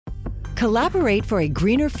Collaborate for a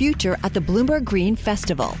greener future at the Bloomberg Green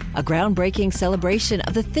Festival, a groundbreaking celebration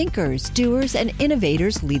of the thinkers, doers, and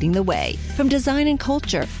innovators leading the way. From design and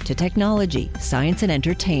culture to technology, science, and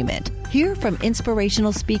entertainment. Hear from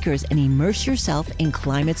inspirational speakers and immerse yourself in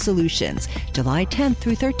climate solutions. July 10th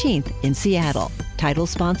through 13th in Seattle. Title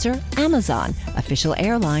sponsor, Amazon. Official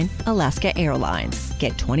airline, Alaska Airlines.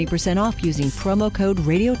 Get 20% off using promo code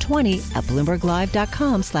radio20 at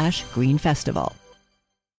BloombergLive.com/Green Festival.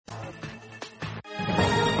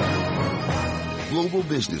 Global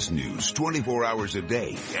business news 24 hours a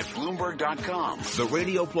day at Bloomberg.com, the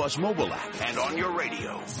Radio Plus mobile app, and on your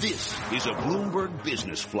radio. This is a Bloomberg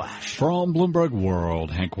Business Flash. From Bloomberg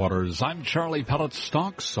World Headquarters, I'm Charlie Pellet.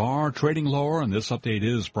 Stocks are trading lower, and this update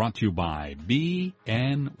is brought to you by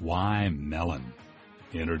BNY Mellon.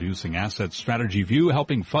 Introducing Asset Strategy View,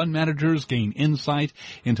 helping fund managers gain insight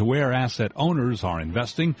into where asset owners are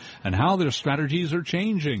investing and how their strategies are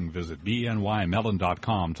changing. Visit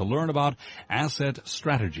bnymellon.com to learn about Asset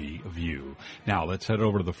Strategy View. Now let's head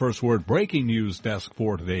over to the First Word breaking news desk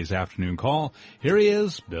for today's afternoon call. Here he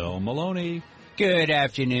is, Bill Maloney. Good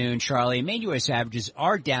afternoon, Charlie. Main U.S. averages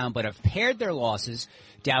are down but have pared their losses.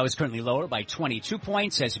 Dow is currently lower by 22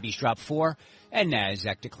 points. S&P's dropped 4. And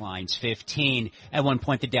NASDAQ declines 15. At one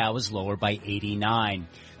point, the Dow was lower by 89.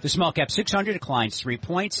 The small cap 600 declines 3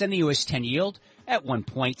 points, and the U.S. 10 yield at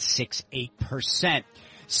 1.68%.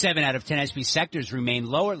 7 out of 10 S&P sectors remain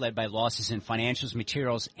lower, led by losses in financials,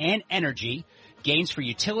 materials, and energy. Gains for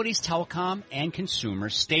utilities, telecom, and consumer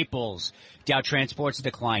staples. Dow Transports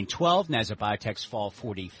decline 12, Nasdaq Biotech's fall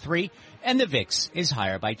 43, and the VIX is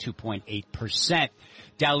higher by 2.8%.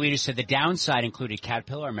 Dow leaders said the downside included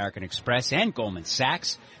Caterpillar, American Express, and Goldman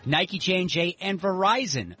Sachs. Nike, J&J, and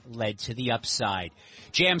Verizon led to the upside.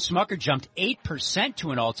 J.M. Smucker jumped 8%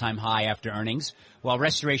 to an all-time high after earnings, while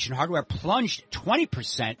Restoration Hardware plunged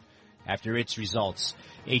 20% after its results.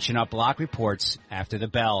 H&R Block reports after the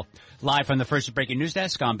bell. Live from the First Breaking News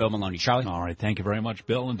Desk, I'm Bill Maloney. Charlie? All right, thank you very much,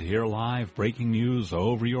 Bill. And to hear live breaking news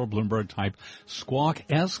over your Bloomberg type, squawk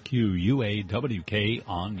SQUAWK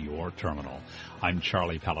on your terminal. I'm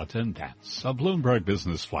Charlie Pelleton. That's a Bloomberg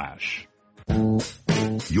Business Flash.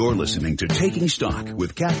 You're listening to Taking Stock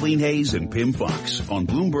with Kathleen Hayes and Pim Fox on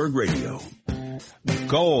Bloomberg Radio.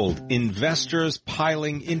 Gold. Investors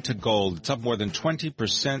piling into gold. It's up more than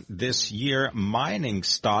 20% this year. Mining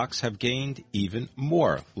stocks have gained even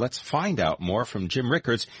more. Let's find out more from Jim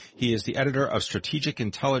Rickards. He is the editor of Strategic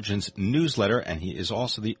Intelligence newsletter, and he is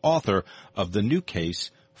also the author of The New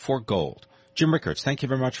Case for Gold. Jim Rickards, thank you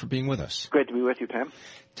very much for being with us. Great to be with you, Pam.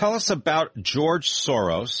 Tell us about George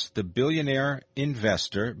Soros, the billionaire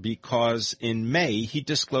investor, because in May he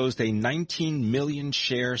disclosed a 19 million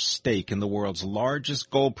share stake in the world's largest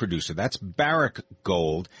gold producer. That's Barrick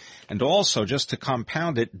Gold. And also, just to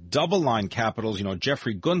compound it, Double Line Capital's,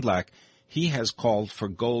 Jeffrey Gundlach, he has called for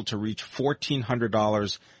gold to reach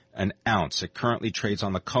 $1,400 an ounce. It currently trades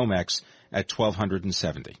on the COMEX at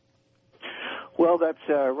 $1,270. Well, that's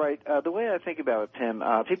right. The way I think about it, Tim,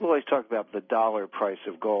 people always talk about the dollar price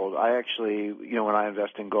of gold. I actually, when I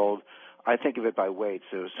invest in gold, I think of it by weight.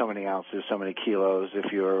 So many ounces, so many kilos.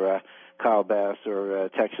 If you're Kyle Bass or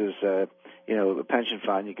Texas, a pension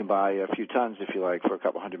fund, you can buy a few tons, if you like, for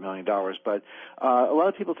 $200 million. But a lot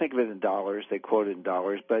of people think of it in dollars. They quote it in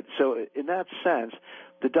dollars. But so in that sense,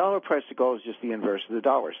 the dollar price of gold is just the inverse of the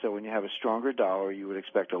dollar. So when you have a stronger dollar, you would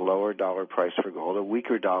expect a lower dollar price for gold. A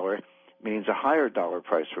weaker dollar means a higher dollar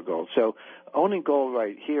price for gold. So owning gold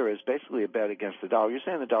right here is basically a bet against the dollar. You're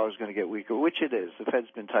saying the dollar is going to get weaker, which it is. The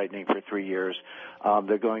Fed's been tightening for 3 years.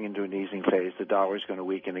 They're going into an easing phase. The dollar is going to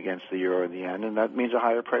weaken against the euro in the end, and that means a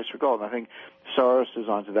higher price for gold. And I think Soros is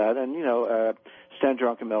onto that. And, Stan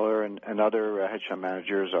Druckenmiller and other hedge fund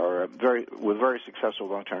managers are with very successful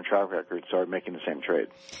long-term track records are making the same trade.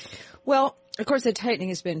 Well, of course, the tightening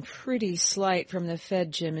has been pretty slight from the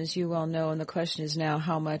Fed, Jim, as you well know, and the question is now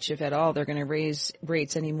how much, if at all, they're going to raise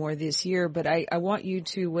rates anymore this year. But I want you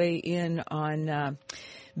to weigh in on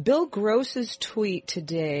Bill Gross's tweet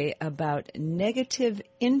today about negative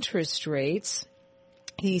interest rates.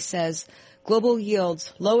 He says, global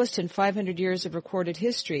yields, lowest in 500 years of recorded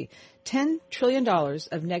history. $10 trillion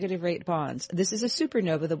of negative rate bonds. This is a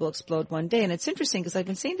supernova that will explode one day. And it's interesting because I've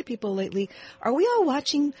been saying to people lately, are we all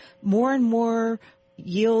watching more and more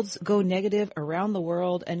yields go negative around the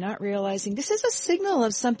world and not realizing this is a signal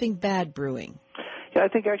of something bad brewing? Yeah, I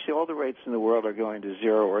think actually all the rates in the world are going to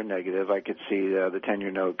zero or negative. I could see the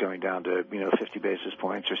 10-year note going down to 50 basis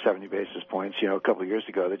points or 70 basis points. A couple of years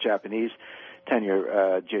ago, the Japanese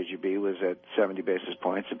 10-year JGB was at 70 basis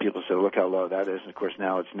points, and people said, look how low that is. And, of course,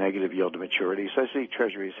 now it's negative yield to maturity. So I see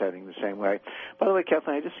Treasuries heading the same way. By the way,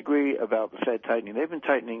 Kathleen, I disagree about the Fed tightening. They've been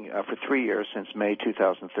tightening for 3 years since May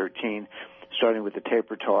 2013, starting with the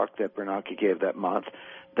taper talk that Bernanke gave that month.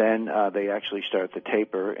 Then they actually start the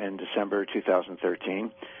taper in December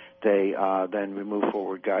 2013. They then removed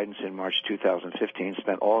forward guidance in March 2015,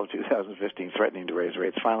 spent all of 2015 threatening to raise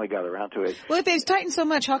rates, finally got around to it. Well, if they've tightened so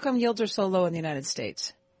much, how come yields are so low in the United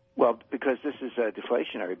States? Well, because this is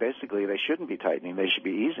deflationary. Basically, they shouldn't be tightening. They should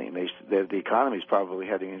be easing. The economy is probably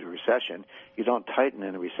heading into recession. You don't tighten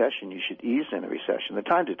in a recession. You should ease in a recession. The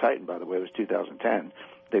time to tighten, by the way, was 2010.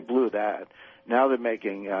 They blew that. Now they're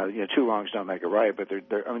making, two wrongs don't make a right, but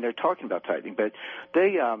they're talking about tightening. But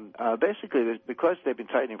they, basically, because they've been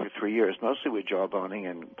tightening for 3 years, mostly with jawboning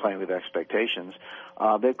and playing with expectations,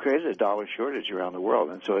 they've created a dollar shortage around the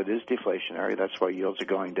world. And so it is deflationary. That's why yields are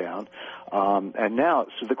going down. And now,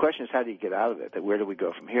 so the question is, how do you get out of it? Where do we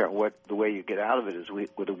go from here? The way you get out of it is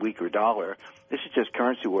with a weaker dollar. This is just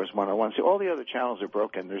currency wars 101. So all the other channels are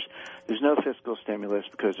broken. There's no fiscal stimulus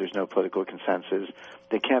because there's no political consensus.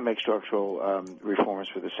 They can't make structural reforms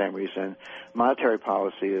for the same reason. Monetary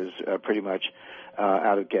policy is pretty much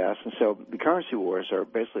out of gas. And so the currency wars are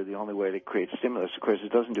basically the only way to create stimulus. Of course,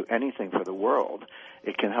 it doesn't do anything for the world.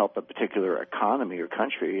 It can help a particular economy or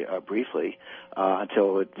country briefly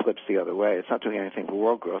until it flips the other way. It's not doing anything for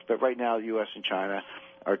world growth. But right now, the U.S. and China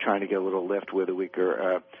are trying to get a little lift with a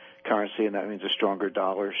weaker currency, and that means a stronger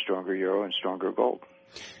dollar, stronger euro, and stronger gold.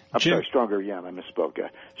 Sorry, stronger yen. I misspoke.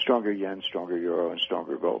 Stronger yen, stronger euro, and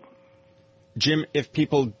stronger gold. Jim, if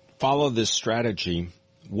people follow this strategy,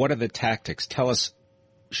 what are the tactics? Tell us,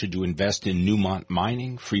 should you invest in Newmont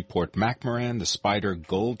Mining, Freeport-McMoran, the Spider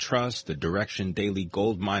Gold Trust, the Direction Daily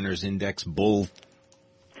Gold Miners Index, Bull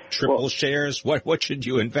Triple shares? What should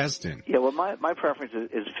you invest in? Yeah, well, my preference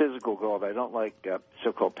is physical gold. I don't like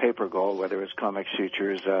so-called paper gold, whether it's COMEX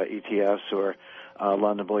futures, ETFs, or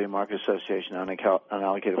London Bullion Market Association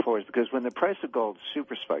unallocated forwards, because when the price of gold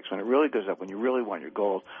super spikes, when it really goes up, when you really want your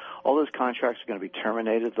gold, all those contracts are going to be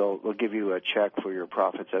terminated. They'll give you a check for your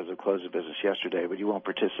profits as of close of business yesterday, but you won't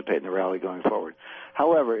participate in the rally going forward.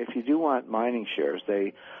 However, if you do want mining shares,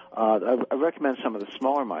 I recommend some of the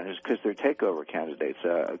smaller miners because they're takeover candidates.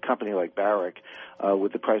 A company like Barrick,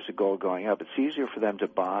 with the price of gold going up, it's easier for them to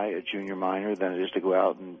buy a junior miner than it is to go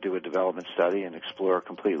out and do a development study and explore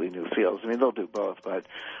completely new fields. I mean, they'll do both, but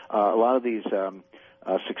a lot of these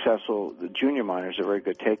successful junior miners are very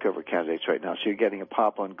good takeover candidates right now. So you're getting a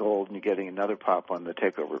pop on gold and you're getting another pop on the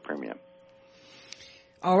takeover premium.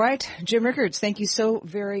 All right, Jim Rickards, thank you so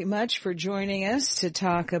very much for joining us to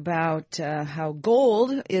talk about how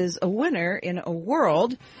gold is a winner in a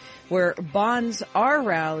world where bonds are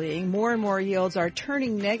rallying, more and more yields are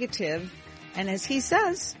turning negative, and as he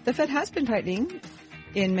says, the Fed has been tightening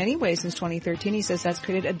in many ways since 2013. He says that's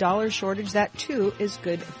created a dollar shortage. That, too, is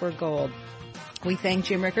good for gold. We thank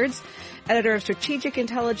Jim Rickards, editor of Strategic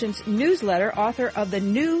Intelligence Newsletter, author of The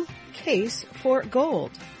New Case for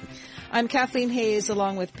Gold. I'm Kathleen Hayes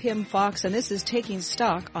along with Pim Fox, and this is Taking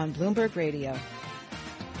Stock on Bloomberg Radio.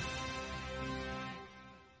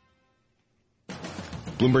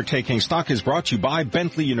 Bloomberg Taking Stock is brought to you by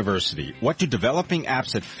Bentley University. What do developing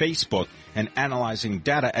apps at Facebook and analyzing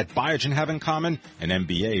data at Biogen have in common? An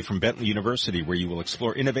MBA from Bentley University, where you will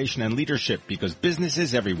explore innovation and leadership because business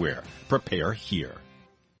is everywhere. Prepare here.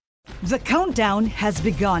 The countdown has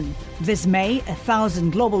begun. This May,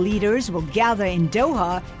 1,000 global leaders will gather in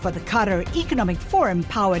Doha for the Qatar Economic Forum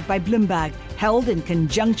powered by Bloomberg, held in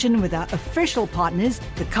conjunction with our official partners,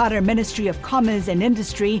 the Qatar Ministry of Commerce and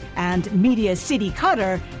Industry and Media City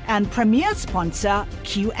Qatar, and premier sponsor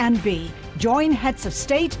QNB. Join heads of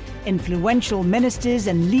state, influential ministers,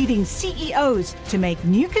 and leading CEOs to make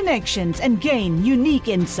new connections and gain unique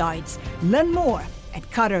insights. Learn more at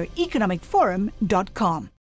QatarEconomicForum.com.